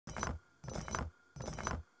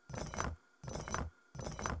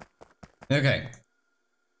Okay.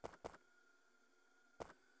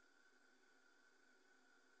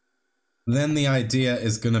 Then the idea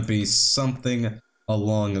is gonna be something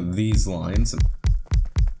along these lines.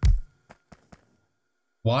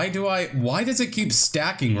 Why does it keep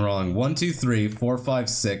stacking wrong? 1, 2, 3, 4, 5,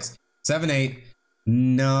 6, 7, 8,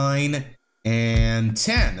 9, and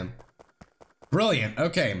 10. Brilliant.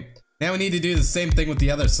 Okay. Now we need to do the same thing with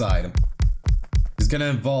the other side. It's gonna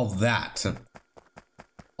involve that.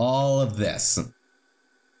 All of this.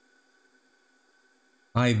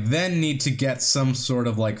 I then need to get some sort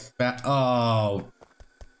of like oh.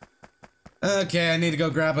 Okay, I need to go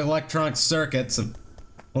grab electronic circuits.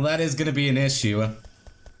 Well, that is gonna be an issue.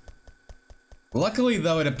 Luckily,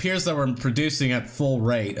 though, it appears that we're producing at full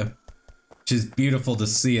rate, which is beautiful to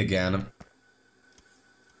see again.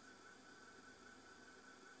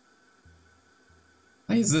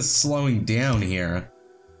 Why is this slowing down here?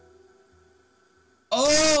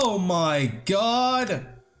 Oh my god!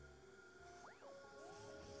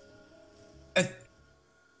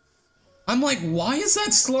 I'm like, why is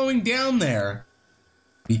that slowing down there?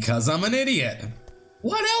 Because I'm an idiot.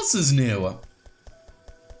 What else is new?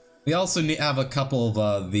 We also have a couple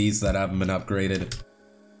of these that haven't been upgraded.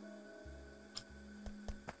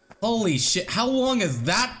 Holy shit, how long has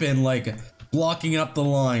that been, like, blocking up the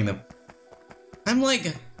line? I'm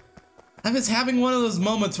like, I was having one of those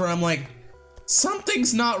moments where I'm like,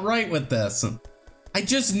 something's not right with this. I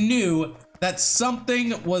just knew that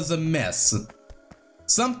something was amiss.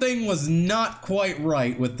 Something was not quite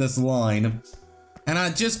right with this line, and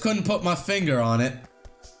I just couldn't put my finger on it.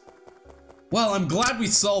 Well, I'm glad we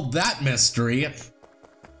solved that mystery.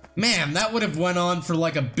 Man, that would have went on for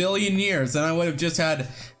like 1 billion years and I would have just had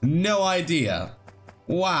no idea.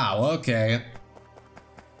 Wow, okay.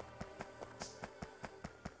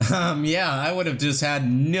 Yeah, I would have just had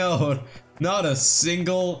not a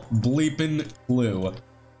single bleeping clue.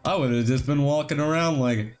 I would have just been walking around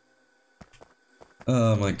like,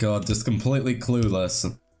 oh my god, just completely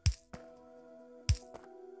clueless.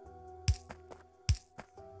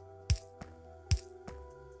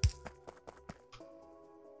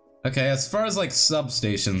 Okay, as far as like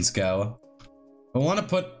substations go, I want to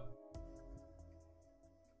put...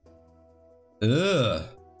 Ugh.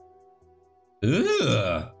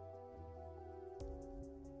 Ugh.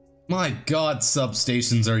 My god,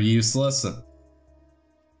 substations are useless.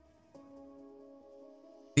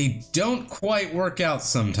 They don't quite work out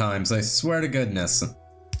sometimes, I swear to goodness.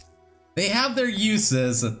 They have their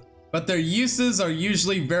uses, but their uses are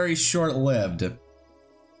usually very short-lived.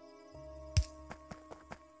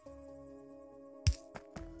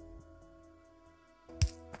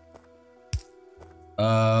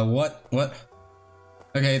 What?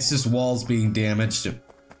 Okay, it's just walls being damaged.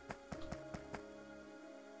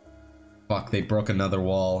 Fuck, they broke another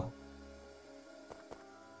wall.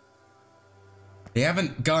 They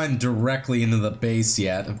haven't gone directly into the base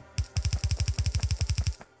yet.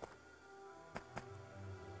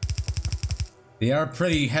 They are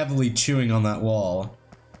pretty heavily chewing on that wall.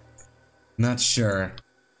 Not sure.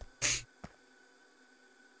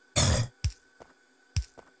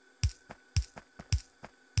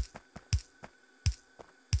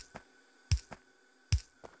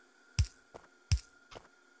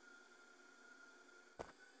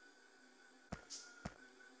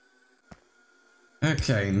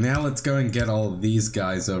 Okay, now let's go and get all of these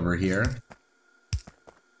guys over here.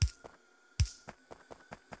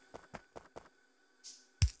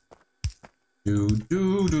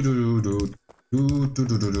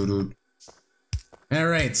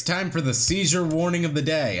 Alright, it's time for the seizure warning of the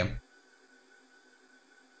day.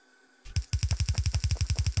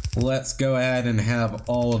 Let's go ahead and have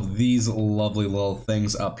all of these lovely little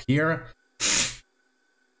things up here.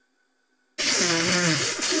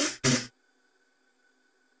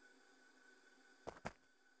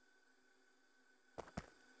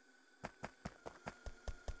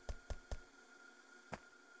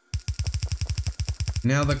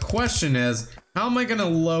 Now the question is, how am I gonna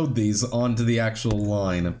load these onto the actual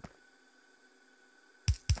line?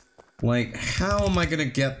 Like, how am I gonna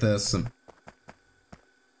get this?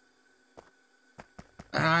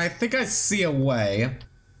 I think I see a way.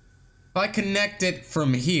 If I connect it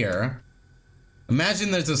from here,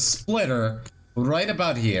 imagine there's a splitter right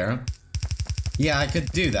about here. Yeah, I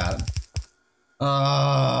could do that.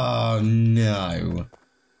 Oh, no.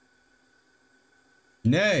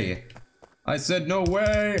 Nay. I said no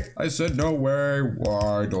way! I said no way!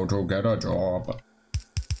 Why don't you get a job?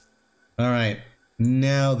 Alright,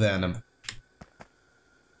 now then.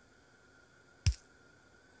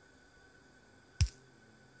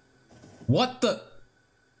 What the?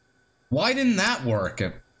 Why didn't that work?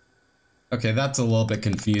 Okay, that's a little bit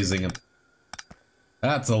confusing.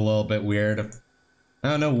 That's a little bit weird. I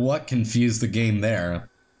don't know what confused the game there.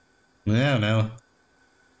 I don't know.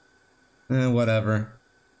 Whatever.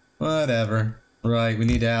 Whatever. Right, we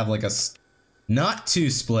need to have like not 2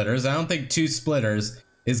 splitters. I don't think 2 splitters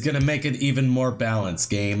is gonna make it even more balanced,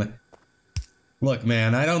 game. Look,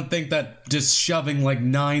 man, I don't think that just shoving like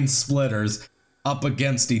 9 splitters up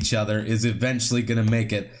against each other is eventually gonna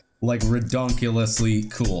make it like redonkulously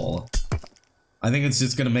cool. I think it's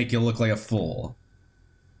just gonna make you look like a fool.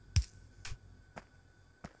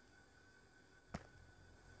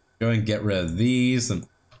 Go and get rid of these.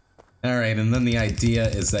 Alright, and then the idea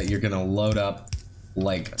is that you're gonna load up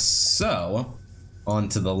like so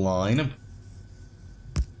onto the line.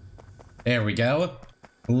 There we go.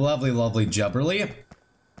 Lovely, lovely jubberly.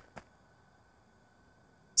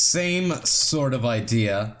 Same sort of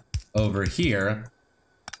idea over here.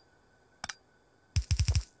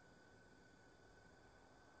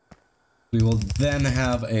 We will then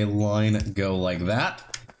have a line go like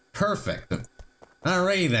that. Perfect.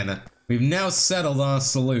 Alrighty then. We've now settled on a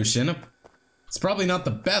solution. It's probably not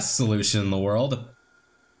the best solution in the world.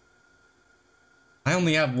 I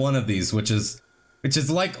only have one of these, which is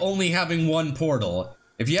like only having one portal.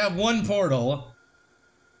 If you have one portal...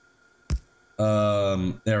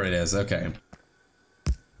 there it is, okay.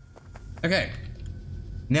 Okay.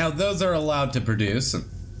 Now those are allowed to produce.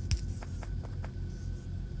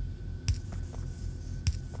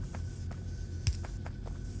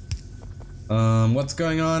 What's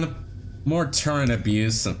going on? More turret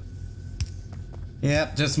abuse.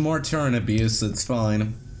 Yep, just more turret abuse, it's fine.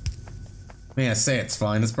 I mean, I say it's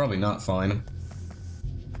fine, it's probably not fine.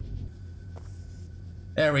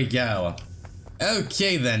 There we go.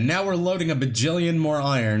 Okay then, now we're loading a bajillion more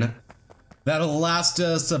iron. That'll last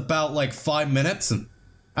us about like 5 minutes.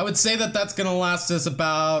 I would say that that's gonna last us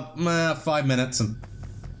about 5 minutes.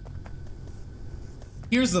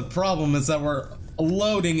 Here's the problem, is that we're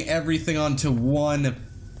loading everything onto one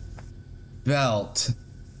belt.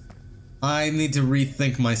 I need to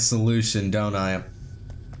rethink my solution, don't I?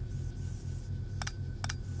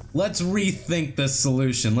 Let's rethink this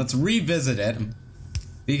solution. Let's revisit it.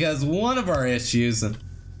 Because one of our issues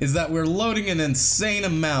is that we're loading an insane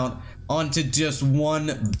amount onto just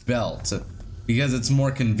one belt. Because it's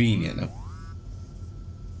more convenient.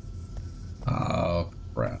 Oh,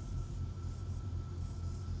 crap.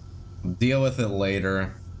 Deal with it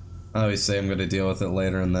later. I always say I'm gonna deal with it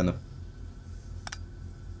later, and then...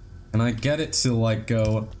 Can I get it to, like,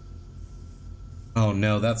 go... Oh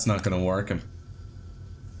no, that's not gonna work.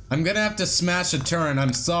 I'm gonna have to smash a turret,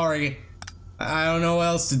 I'm sorry. I don't know what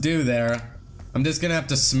else to do there. I'm just gonna have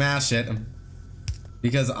to smash it.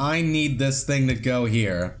 Because I need this thing to go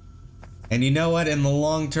here. And you know what? In the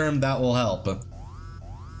long term, that will help.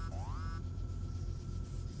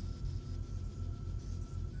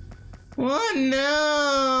 What?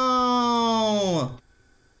 No!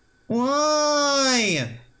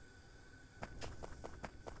 Why?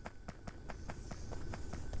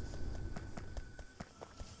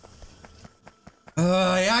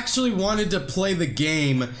 I actually wanted to play the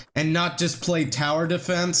game and not just play tower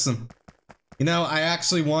defense. You know, I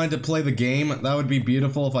actually wanted to play the game. That would be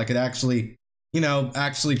beautiful if I could actually, you know,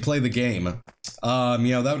 actually play the game. You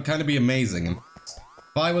know, that would kind of be amazing.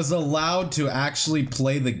 If I was allowed to actually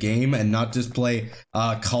play the game and not just play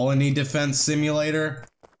Colony Defense Simulator,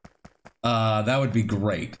 that would be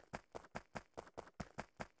great.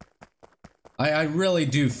 I really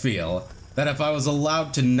do feel that if I was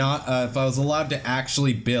allowed to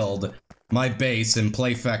actually build my base and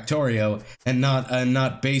play Factorio and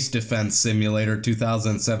not Base Defense Simulator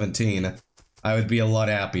 2017, I would be a lot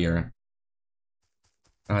happier.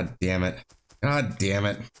 God damn it. God damn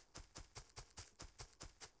it.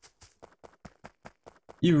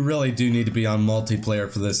 You really do need to be on multiplayer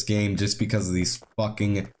for this game just because of these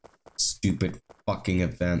fucking stupid fucking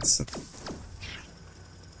events.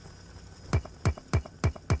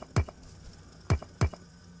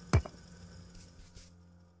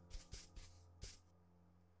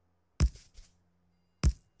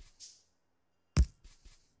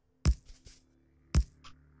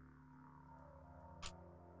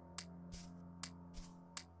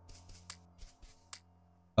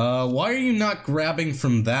 Why are you not grabbing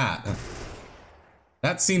from that?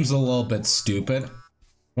 That seems a little bit stupid.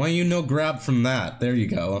 Why you no grab from that? There you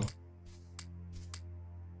go.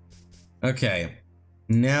 Okay.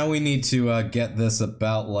 Now we need to get this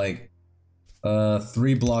about like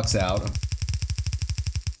 3 blocks out.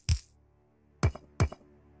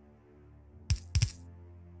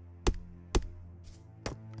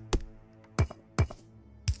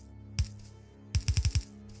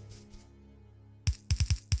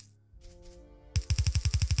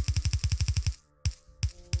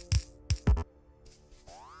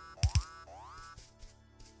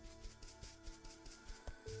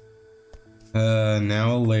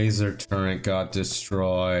 Now a laser turret got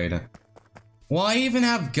destroyed. Why even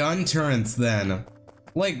have gun turrets then?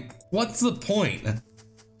 Like, what's the point?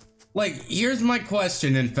 Like, here's my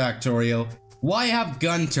question in Factorio. Why have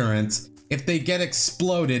gun turrets if they get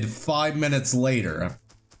exploded 5 minutes later?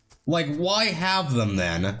 Like, why have them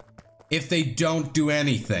then if they don't do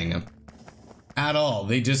anything at all?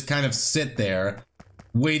 They just kind of sit there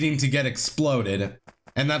waiting to get exploded,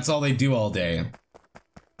 and that's all they do all day.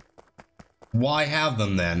 Why have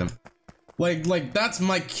them then? Like that's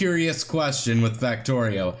my curious question with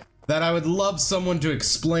Factorio that I would love someone to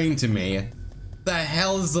explain to me. The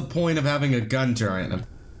hell is the point of having a gun turret?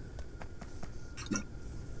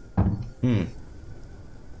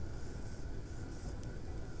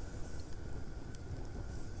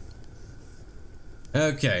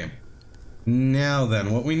 Okay. Now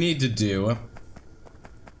then, what we need to do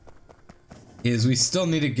is we still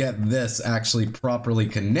need to get this actually properly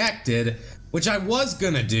connected, which I was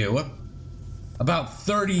gonna do about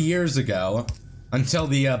 30 years ago until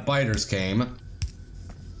the biters came.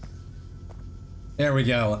 There we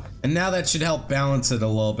go. And now that should help balance it a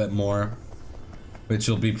little bit more, which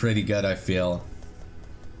will be pretty good, I feel.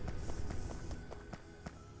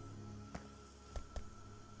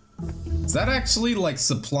 Is that actually like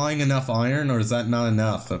supplying enough iron, or is that not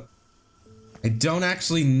enough? I don't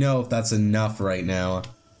actually know if that's enough right now.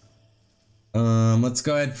 Let's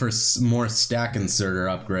go ahead for more stack inserter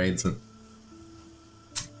upgrades.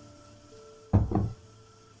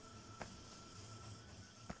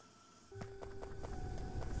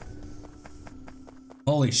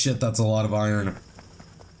 Holy shit, that's a lot of iron.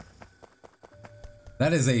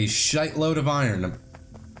 That is a shite load of iron.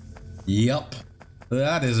 Yup.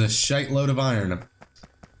 That is a shite load of iron.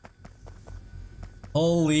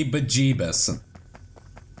 Holy bejeebus.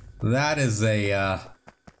 That is a,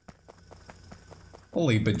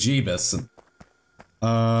 holy bejeebus.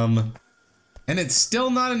 And it's still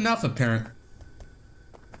not enough, apparent.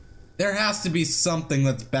 There has to be something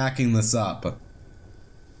that's backing this up.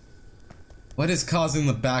 What is causing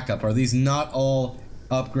the backup? Are these not all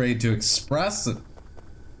upgrade to express?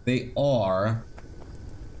 They are.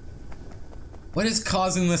 What is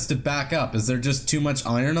causing this to back up? Is there just too much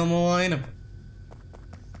iron on the line?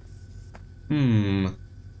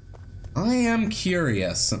 I am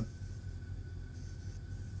curious.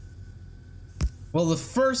 Well, the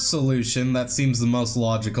first solution that seems the most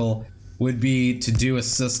logical would be to do a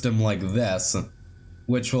system like this,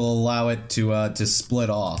 which will allow it to split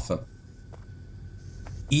off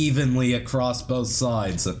evenly across both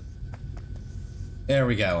sides. There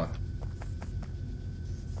we go.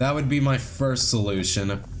 That would be my first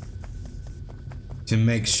solution to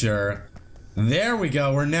make sure. There we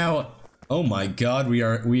go. We're now. Oh my God, we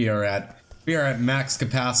are at max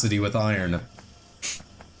capacity with iron.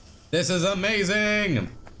 This is amazing.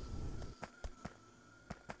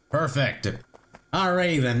 Perfect.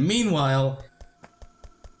 Alrighty then. Meanwhile,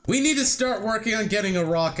 we need to start working on getting a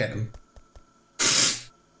rocket.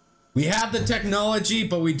 We have the technology,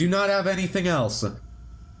 but we do not have anything else.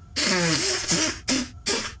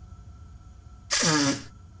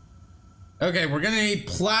 Okay, we're gonna need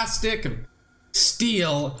plastic,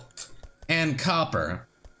 steel, and copper.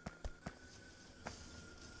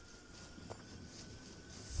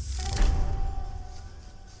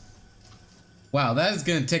 Wow, that is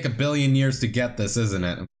gonna take 1 billion years to get this, isn't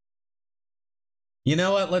it? You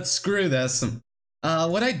know what? Let's screw this.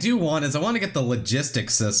 What I do want is I want to get the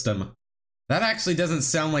logistics system. That actually doesn't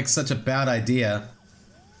sound like such a bad idea.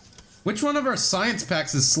 Which one of our science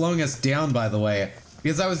packs is slowing us down, by the way?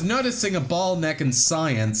 Because I was noticing a bottleneck in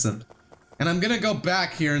science, and I'm gonna go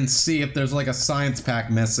back here and see if there's like a science pack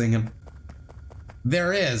missing.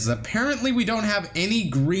 There is. Apparently we don't have any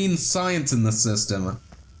green science in the system,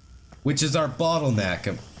 which is our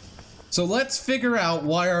bottleneck. So let's figure out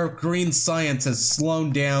why our green science has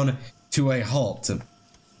slowed down to a halt.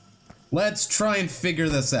 Let's try and figure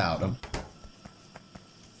this out.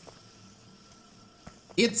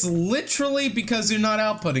 It's literally because you're not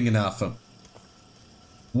outputting enough.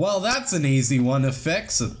 Well, that's an easy one to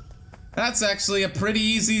fix. That's actually a pretty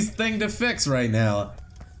easy thing to fix right now.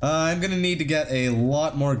 I'm gonna need to get a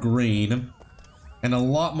lot more green, and a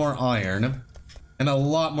lot more iron, and a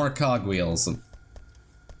lot more cogwheels.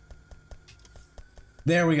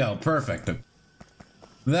 There we go, perfect.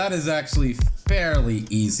 That is actually fairly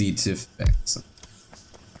easy to fix.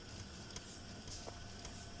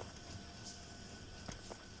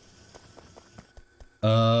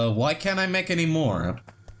 Why can't I make any more?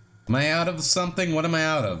 Am I out of something? What am I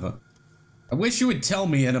out of? I wish you would tell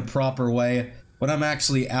me in a proper way what I'm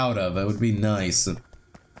actually out of. It would be nice.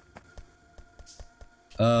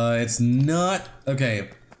 It's not... Okay.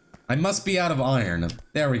 I must be out of iron.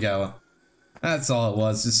 There we go. That's all it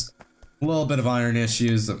was, just a little bit of iron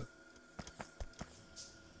issues.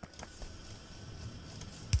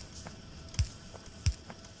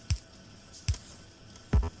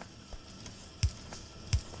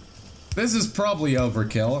 This is probably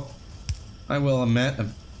overkill. I will admit.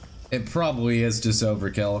 It probably is just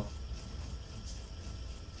overkill.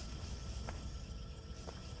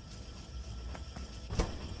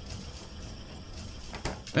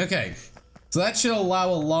 Okay, so that should allow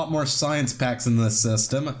a lot more science packs in this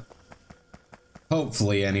system.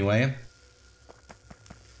 Hopefully, anyway.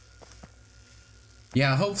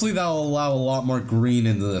 Yeah, hopefully that'll allow a lot more green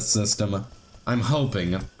into the system. I'm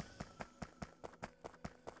hoping.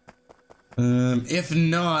 If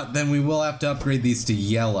not, then we will have to upgrade these to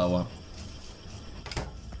yellow.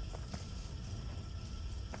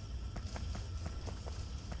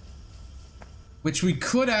 Which we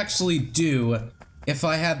could actually do if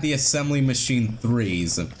I had the assembly machine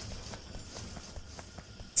 3s.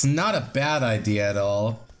 It's not a bad idea at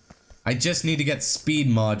all. I just need to get speed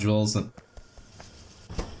modules.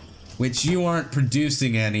 Which you aren't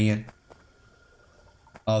producing any.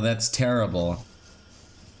 Oh, that's terrible.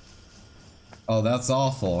 Oh, that's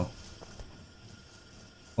awful.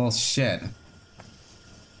 Well, shit.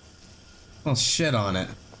 Well, shit on it.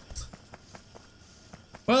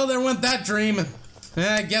 Well, there went that dream.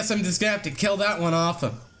 I guess I'm just gonna have to kill that one off.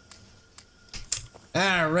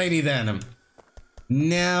 Alrighty then.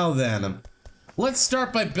 Now then. Let's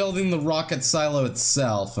start by building the rocket silo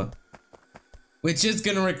itself. Which is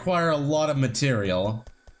gonna require a lot of material.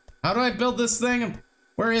 How do I build this thing?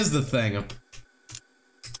 Where is the thing?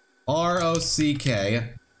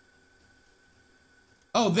 R-O-C-K.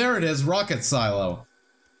 Oh, there it is, rocket silo.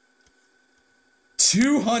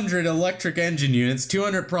 200 electric engine units,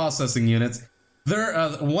 200 processing units. There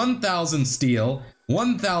are 1,000 steel,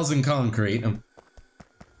 1,000 concrete.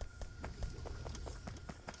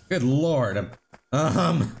 Good lord.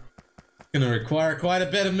 Gonna require quite a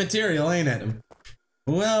bit of material, ain't it?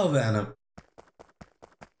 Well then.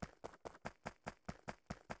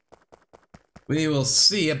 We will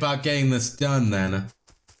see about getting this done then.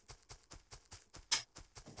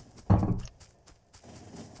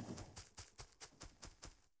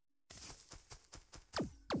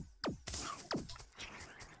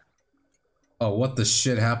 Oh, what the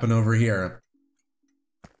shit happened over here?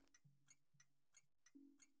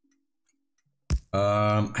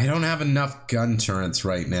 I don't have enough gun turrets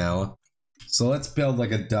right now. So let's build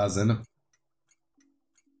like a dozen.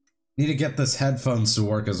 Need to get this headphones to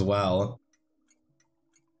work as well.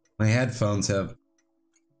 My headphones have...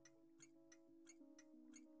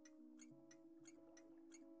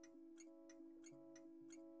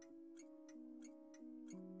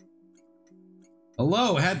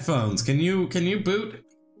 Hello, headphones. Can you boot?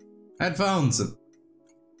 Headphones.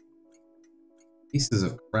 Pieces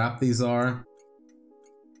of crap these are.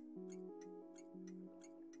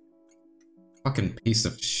 Fucking piece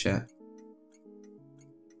of shit.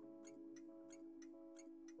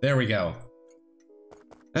 There we go.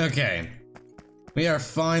 Okay. We are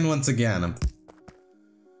fine once again.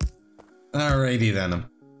 Alrighty then.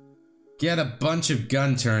 Get a bunch of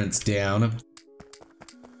gun turrets down.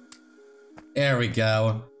 There we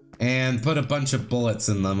go. And put a bunch of bullets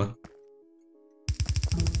in them.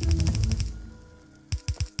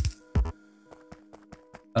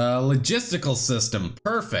 Logistical system.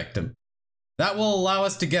 Perfect. That will allow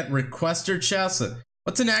us to get requester chests.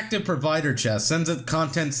 What's an active provider chest? Sends its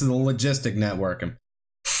contents to the logistic network.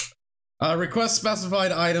 Request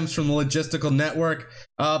specified items from the logistical network.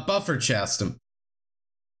 Buffer chest.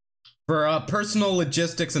 For personal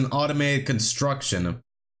logistics and automated construction.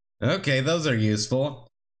 Okay, those are useful.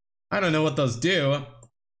 I don't know what those do.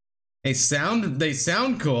 They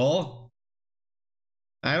sound cool.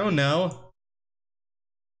 I don't know.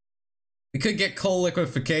 We could get coal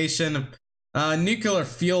liquefaction. Nuclear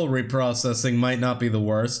fuel reprocessing might not be the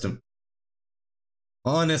worst.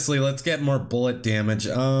 Honestly, let's get more bullet damage.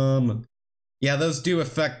 Yeah, those do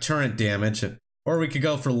affect turret damage. Or we could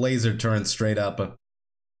go for laser turrets straight up.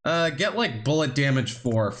 Get like bullet damage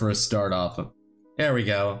 4 for a start off. There we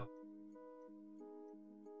go.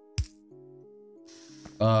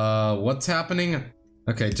 What's happening?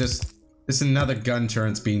 Okay, just another gun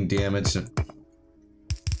turret's being damaged.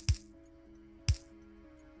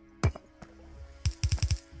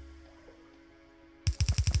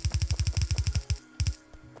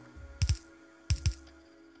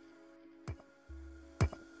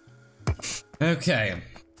 Okay.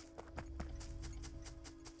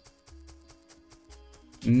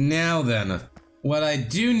 Now then, What I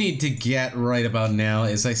do need to get right about now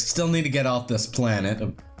is I still need to get off this planet.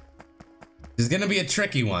 It's gonna be a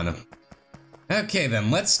tricky one. Okay then,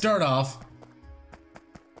 let's start off.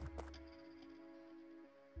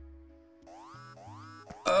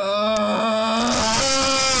 Ugh.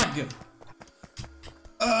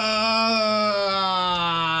 Ugh.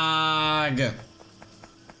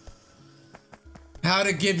 How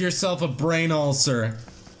to give yourself a brain ulcer.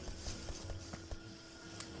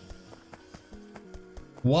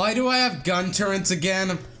 Why do I have gun turrets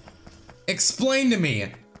again? Explain to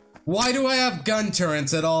me. Why do I have gun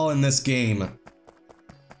turrets at all in this game?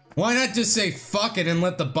 Why not just say fuck it and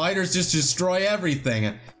let the biters just destroy everything?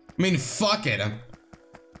 I mean, fuck it.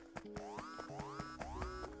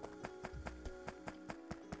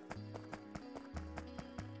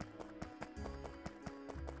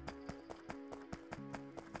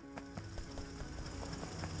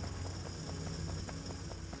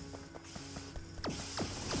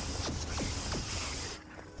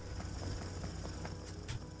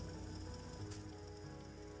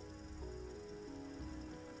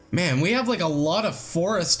 Man, we have like a lot of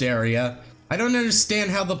forest area. I don't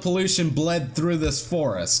understand how the pollution bled through this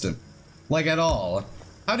forest. Like at all.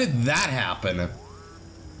 How did that happen?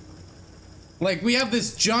 Like we have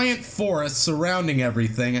this giant forest surrounding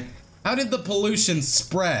everything. How did the pollution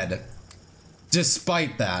spread?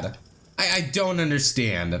 Despite that. I don't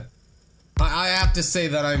understand. I have to say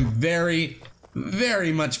that I'm very,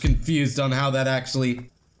 very much confused on how that actually...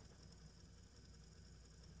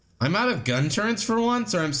 I'm out of gun turrets for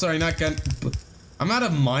once, or I'm sorry, not gun... I'm out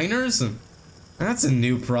of miners? That's a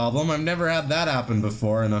new problem. I've never had that happen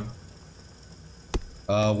before, and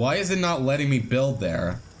why is it not letting me build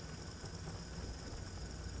there?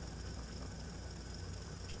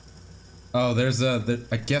 Oh, there's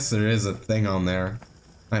I guess there is a thing on there.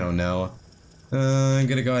 I don't know. I'm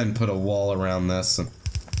gonna go ahead and put a wall around this.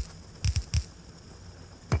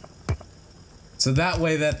 So that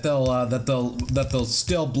way that they'll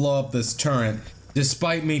still blow up this turret,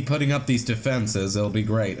 despite me putting up these defenses. It'll be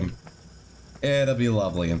great. It'll be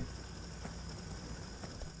lovely.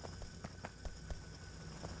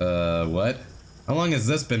 What? How long has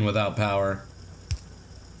this been without power?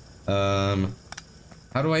 How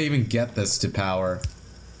do I even get this to power?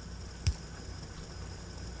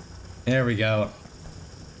 There we go.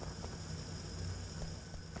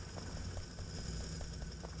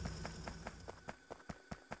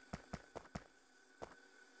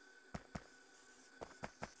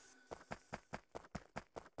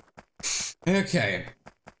 Okay,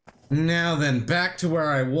 now then, back to where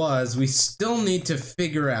I was. We still need to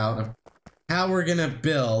figure out how we're gonna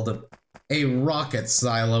build a rocket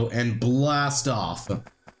silo and blast off.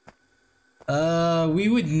 We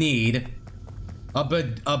would need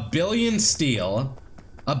a billion steel,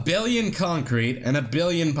 a billion concrete, and a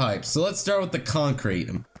billion pipes. So let's start with the concrete.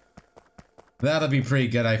 That'll be pretty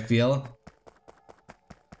good, I feel.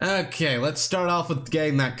 Okay, let's start off with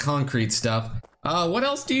getting that concrete stuff. What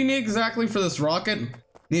else do you need exactly for this rocket? You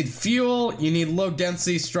need fuel, you need low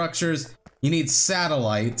density structures, you need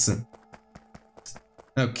satellites.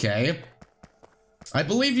 Okay. I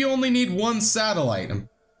believe you only need one satellite.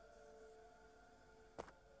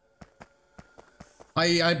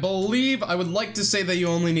 I believe, I would like to say that you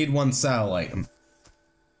only need one satellite.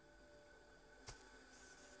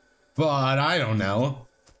 But I don't know.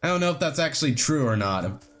 I don't know if that's actually true or not.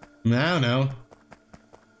 I don't know.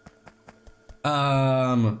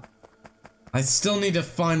 I still need to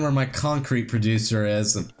find where my concrete producer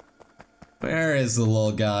is. Where is the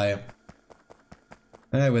little guy?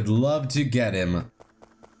 I would love to get him.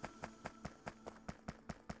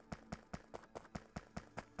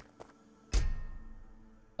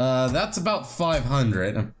 That's about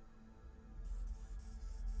 500.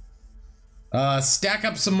 Stack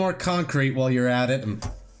up some more concrete while you're at it.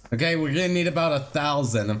 Okay, we're gonna need about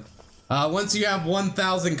 1,000. Once you have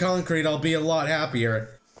 1,000 concrete, I'll be a lot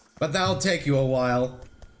happier. But that'll take you a while.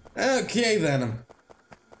 Okay then.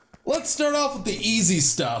 Let's start off with the easy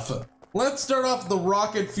stuff. Let's start off with the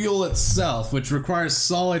rocket fuel itself, which requires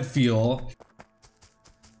solid fuel.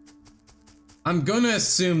 I'm gonna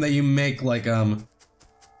assume that you make like, I'm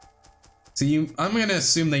gonna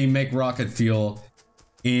assume that you make rocket fuel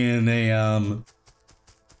in a,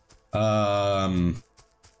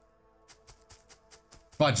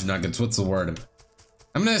 fudge nuggets, what's the word?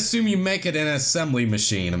 I'm gonna assume you make it in an assembly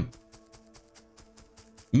machine.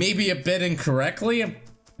 Maybe a bit incorrectly?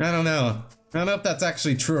 I don't know. I don't know if that's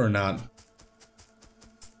actually true or not.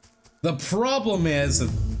 The problem is,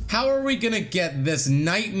 how are we gonna get this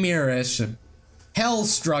nightmarish hell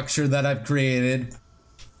structure that I've created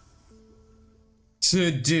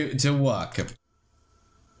to work?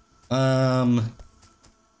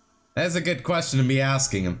 That's a good question to be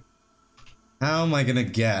asking him. How am I gonna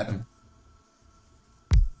get?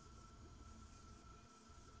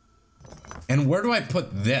 And where do I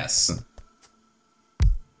put this?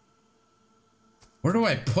 Where do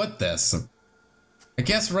I put this? I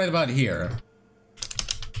guess right about here.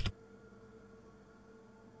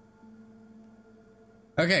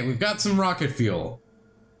 Okay, we've got some rocket fuel.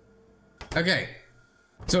 Okay.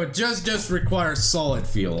 So it just requires solid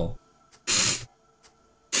fuel.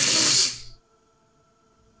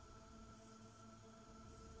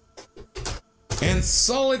 And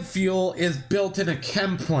solid fuel is built in a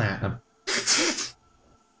chem plant.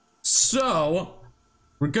 So,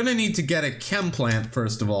 we're gonna need to get a chem plant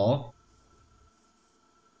first of all.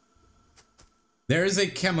 There is a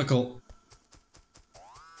chemical.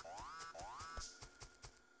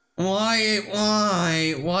 Why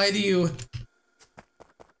do you...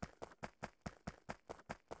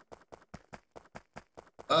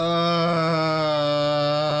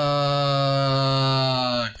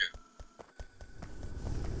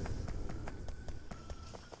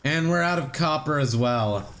 And we're out of copper as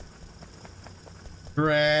well.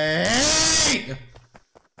 Great!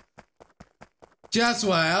 Just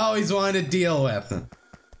what I always wanted to deal with.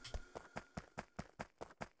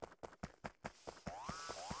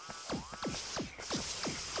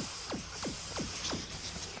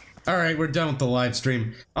 Alright, we're done with the live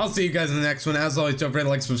stream. I'll see you guys in the next one. As always, don't forget to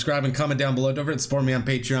like, subscribe, and comment down below. Don't forget to support me on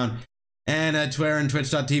Patreon and Twitter and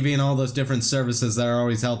Twitch.tv and all those different services that are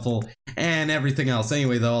always helpful and everything else.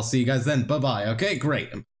 Anyway, though, I'll see you guys then. Bye-bye. Okay, great.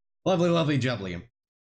 Lovely, lovely, jubbly.